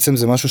 ובעצם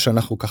זה משהו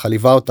שאנחנו ככה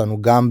ליווה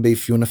אותנו גם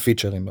באפיון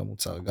הפיצ'רים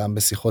במוצר, גם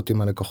בשיחות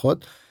עם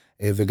הלקוחות,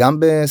 וגם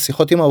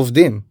בשיחות עם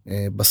העובדים.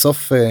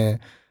 בסוף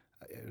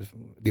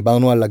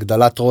דיברנו על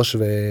הגדלת ראש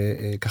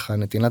וככה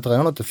נתינת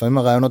רעיונות, לפעמים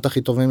הרעיונות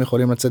הכי טובים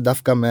יכולים לצאת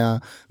דווקא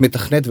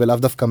מהמתכנת ולאו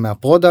דווקא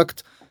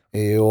מהפרודקט,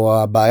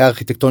 או הבעיה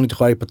הארכיטקטונית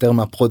יכולה להיפטר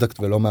מהפרודקט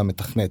ולא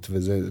מהמתכנת,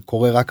 וזה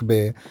קורה רק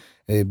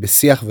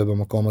בשיח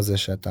ובמקום הזה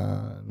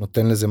שאתה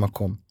נותן לזה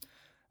מקום.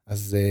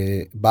 אז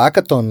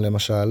בהאקתון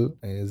למשל,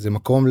 זה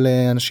מקום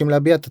לאנשים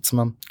להביע את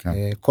עצמם. כן.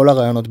 כל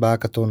הרעיונות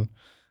בהאקתון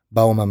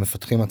באו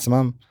מהמפתחים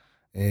עצמם,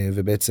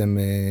 ובעצם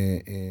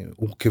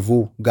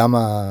הורכבו גם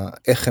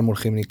איך הם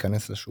הולכים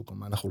להיכנס לשוק,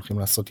 מה אנחנו הולכים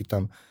לעשות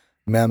איתם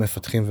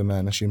מהמפתחים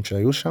ומהאנשים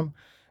שהיו שם,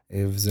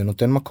 וזה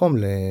נותן מקום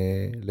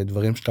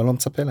לדברים שאתה לא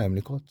מצפה להם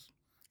לקרות.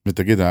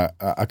 ותגיד,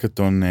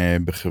 האקתון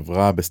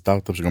בחברה,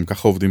 בסטארט-אפ, שגם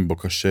ככה עובדים בו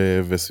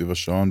קשה וסביב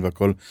השעון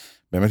והכל,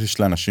 באמת יש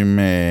לאנשים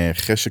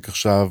חשק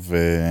עכשיו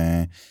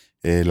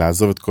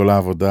לעזוב את כל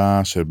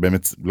העבודה,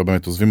 שבאמת לא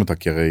באמת עוזבים אותה,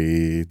 כי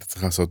הרי אתה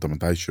צריך לעשות אותה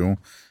מתישהו,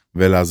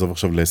 ולעזוב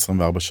עכשיו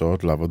ל-24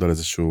 שעות, לעבוד על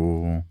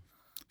איזשהו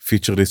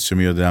פיצ'ר ליסט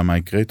שמי יודע מה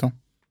יקרה איתו?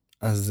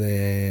 אז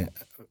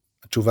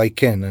התשובה היא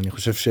כן, אני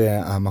חושב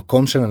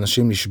שהמקום של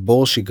אנשים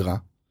לשבור שגרה,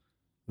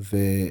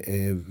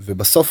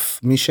 ובסוף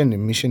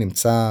מי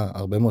שנמצא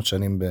הרבה מאוד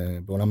שנים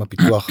בעולם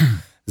הפיתוח,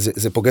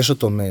 זה פוגש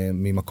אותו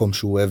ממקום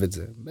שהוא אוהב את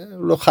זה.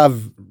 הוא לא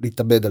חייב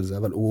להתאבד על זה,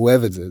 אבל הוא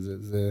אוהב את זה,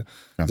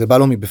 זה בא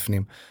לו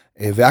מבפנים.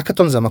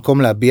 והאקתון זה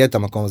המקום להביע את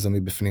המקום הזה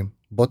מבפנים.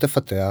 בוא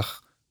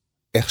תפתח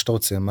איך שאתה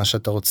רוצה, מה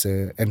שאתה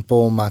רוצה, אין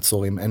פה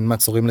מעצורים, אין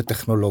מעצורים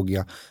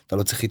לטכנולוגיה, אתה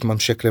לא צריך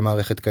להתממשק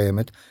למערכת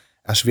קיימת.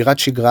 השבירת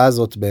שגרה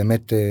הזאת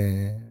באמת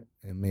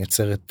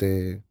מייצרת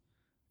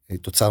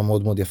תוצר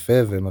מאוד מאוד יפה,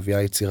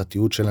 ומביאה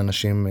יצירתיות של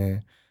אנשים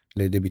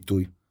לידי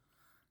ביטוי.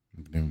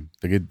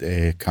 תגיד,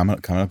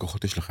 כמה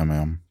לקוחות יש לכם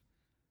היום?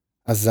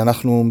 אז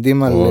אנחנו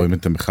עומדים על... או אם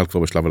אתם בכלל כבר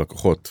בשלב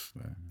הלקוחות.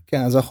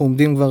 כן, אז אנחנו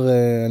עומדים כבר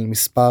על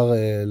מספר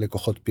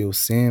לקוחות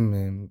פיוסים,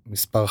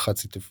 מספר חד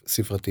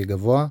ספרתי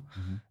גבוה,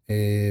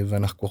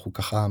 ואנחנו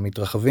ככה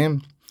מתרחבים.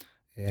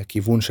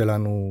 הכיוון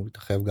שלנו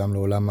מתרחב גם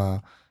לעולם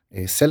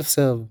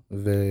הסלף-סרב,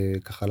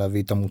 וככה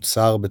להביא את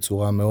המוצר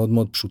בצורה מאוד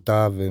מאוד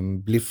פשוטה,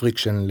 ובלי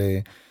פריקשן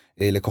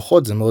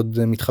ללקוחות, זה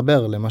מאוד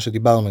מתחבר למה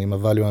שדיברנו עם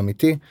הvalue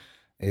האמיתי,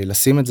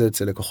 לשים את זה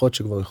אצל לקוחות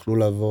שכבר יוכלו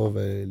לבוא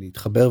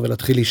ולהתחבר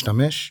ולהתחיל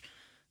להשתמש,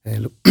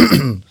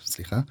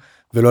 סליחה,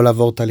 ולא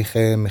לעבור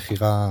תהליכי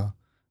מחירה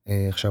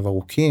עכשיו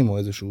ארוכים, או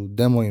איזשהו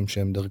דמוים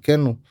שהם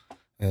דרכנו,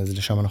 אז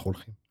לשם אנחנו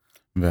הולכים.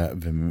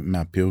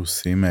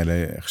 ומהPOCים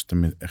האלה,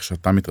 איך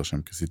שאתה מתרשם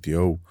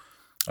כ-CTO,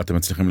 אתם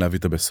מצליחים להביא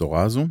את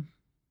הבשורה הזו?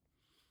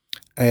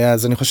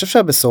 אז אני חושב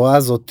שהבשורה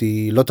הזאת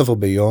היא לא תבוא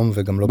ביום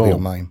וגם לא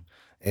ביומיים.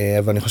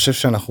 אבל אני חושב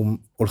שאנחנו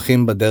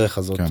הולכים בדרך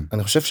הזאת.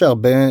 אני חושב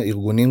שהרבה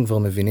ארגונים כבר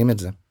מבינים את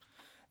זה.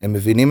 הם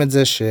מבינים את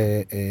זה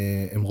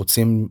שהם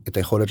רוצים את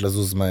היכולת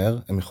לזוז מהר,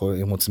 הם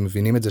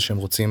מבינים את זה שהם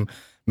רוצים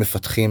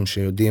מפתחים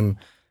שיודעים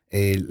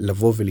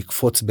לבוא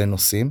ולקפוץ בין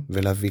נושאים,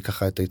 ולהביא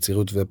ככה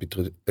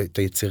את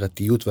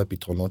היצירתיות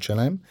והפתרונות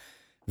שלהם,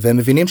 והם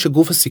מבינים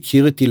שגוף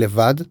הסקיוריטי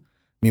לבד,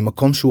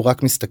 ממקום שהוא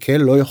רק מסתכל,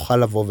 לא יוכל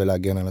לבוא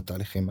ולהגן על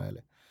התהליכים האלה.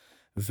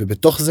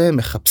 ובתוך זה הם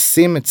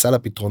מחפשים את סל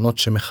הפתרונות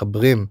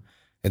שמחברים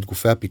את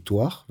גופי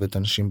הפיתוח ואת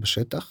אנשים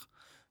בשטח,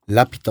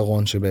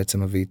 לפתרון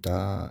שבעצם מביא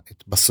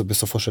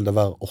בסופו של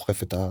דבר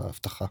אוכף את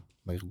ההבטחה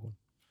בארגון.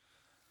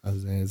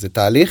 אז זה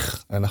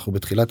תהליך, אנחנו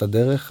בתחילת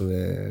הדרך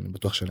ואני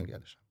בטוח שנגיע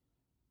לשם.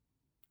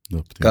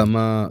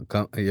 כמה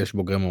יש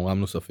בוגרי ממר"ם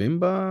נוספים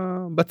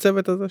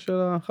בצוות הזה של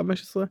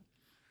ה-15?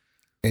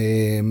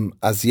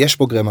 אז יש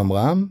בוגרי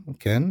ממר"ם,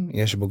 כן,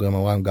 יש בוגרי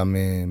ממר"ם גם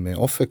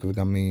מאופק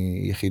וגם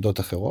מיחידות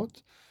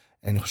אחרות.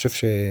 אני חושב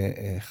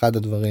שאחד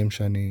הדברים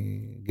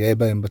שאני גאה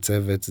בהם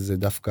בצוות זה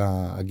דווקא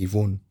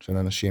הגיוון של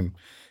אנשים.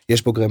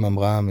 יש בוגרי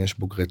ממר"ם, יש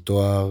בוגרי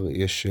תואר,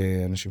 יש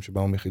אנשים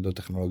שבאו מיחידות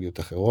טכנולוגיות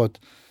אחרות,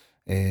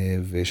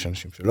 ויש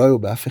אנשים שלא היו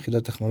באף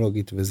יחידה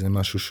טכנולוגית, וזה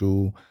משהו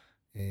שהוא,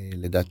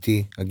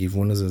 לדעתי,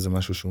 הגיוון הזה זה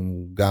משהו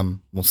שהוא גם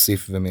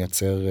מוסיף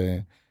ומייצר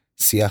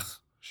שיח,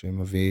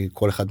 שמביא,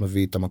 כל אחד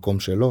מביא את המקום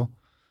שלו.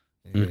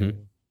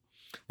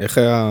 איך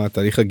היה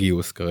תהליך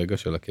הגיוס כרגע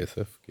של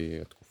הכסף?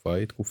 כי התקופה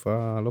היא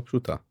תקופה לא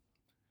פשוטה.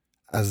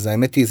 אז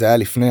האמת היא, זה היה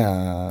לפני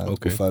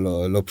התקופה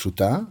לא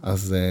פשוטה,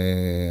 אז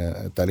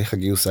תהליך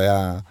הגיוס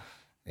היה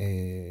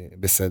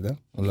בסדר,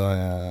 לא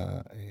היה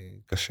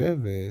קשה,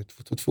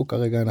 וטפו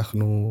כרגע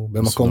אנחנו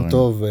במקום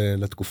טוב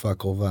לתקופה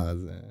הקרובה,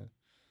 אז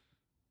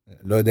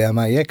לא יודע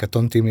מה יהיה,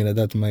 קטונתי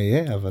מלדעת מה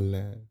יהיה, אבל...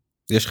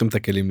 יש לכם את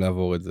הכלים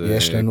לעבור את זה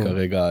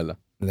כרגע הלאה.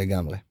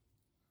 לגמרי.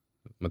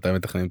 מתי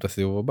מתכננים את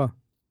הסיבוב הבא?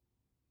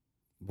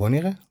 בוא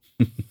נראה.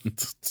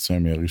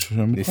 שהם ירגישו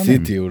שהם מוכנים.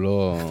 ניסיתי, הוא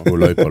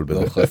לא ייפול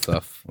בזה. לא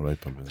חשף. הוא לא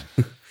ייפול בזה.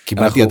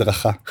 קיבלתי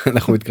הדרכה.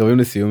 אנחנו מתקרבים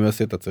לסיום,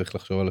 יוסי, אתה צריך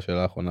לחשוב על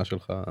השאלה האחרונה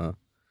שלך.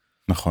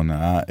 נכון.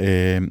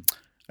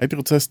 הייתי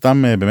רוצה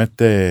סתם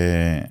באמת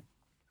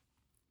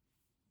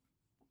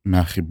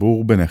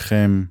מהחיבור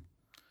ביניכם,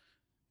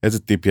 איזה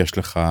טיפ יש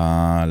לך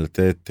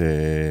לתת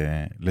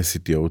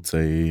ל-CTO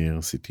צעיר,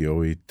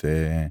 CTOית,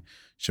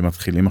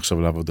 שמתחילים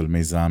עכשיו לעבוד על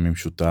מיזם עם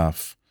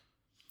שותף?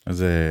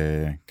 איזה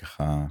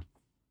ככה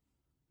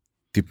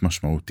טיפ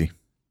משמעותי.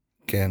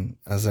 כן,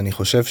 אז אני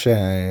חושב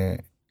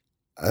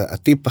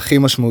שהטיפ הכי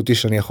משמעותי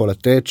שאני יכול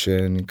לתת,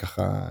 שאני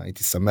ככה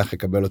הייתי שמח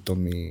לקבל אותו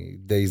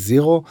מ-day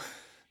zero,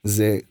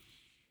 זה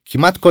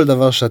כמעט כל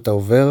דבר שאתה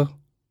עובר,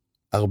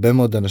 הרבה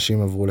מאוד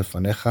אנשים עברו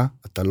לפניך,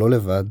 אתה לא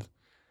לבד,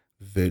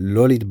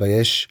 ולא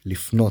להתבייש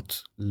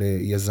לפנות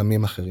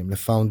ליזמים אחרים,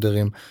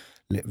 לפאונדרים,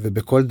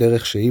 ובכל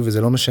דרך שהיא,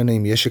 וזה לא משנה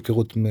אם יש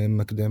היכרות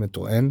מקדמת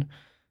או אין,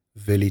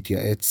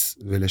 ולהתייעץ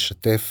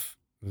ולשתף,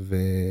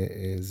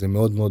 וזה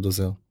מאוד מאוד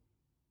עוזר.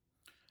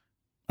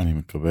 אני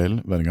מקבל,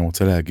 ואני גם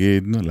רוצה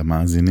להגיד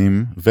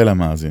למאזינים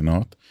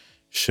ולמאזינות,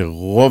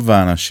 שרוב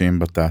האנשים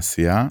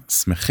בתעשייה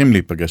שמחים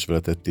להיפגש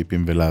ולתת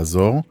טיפים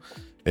ולעזור,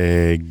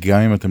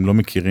 גם אם אתם לא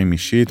מכירים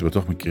אישית,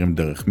 בטוח מכירים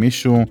דרך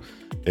מישהו,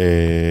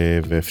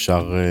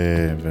 ואפשר,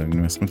 ואני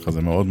מסכים לך,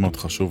 זה מאוד מאוד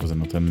חשוב, וזה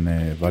נותן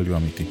value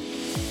אמיתי.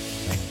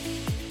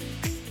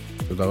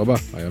 תודה רבה,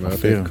 היה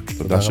מרתק.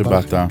 תודה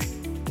שבאת,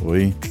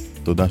 רועי,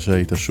 תודה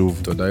שהיית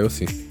שוב. תודה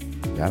יוסי.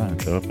 יאללה,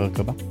 נתראה בפרק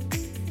הבא.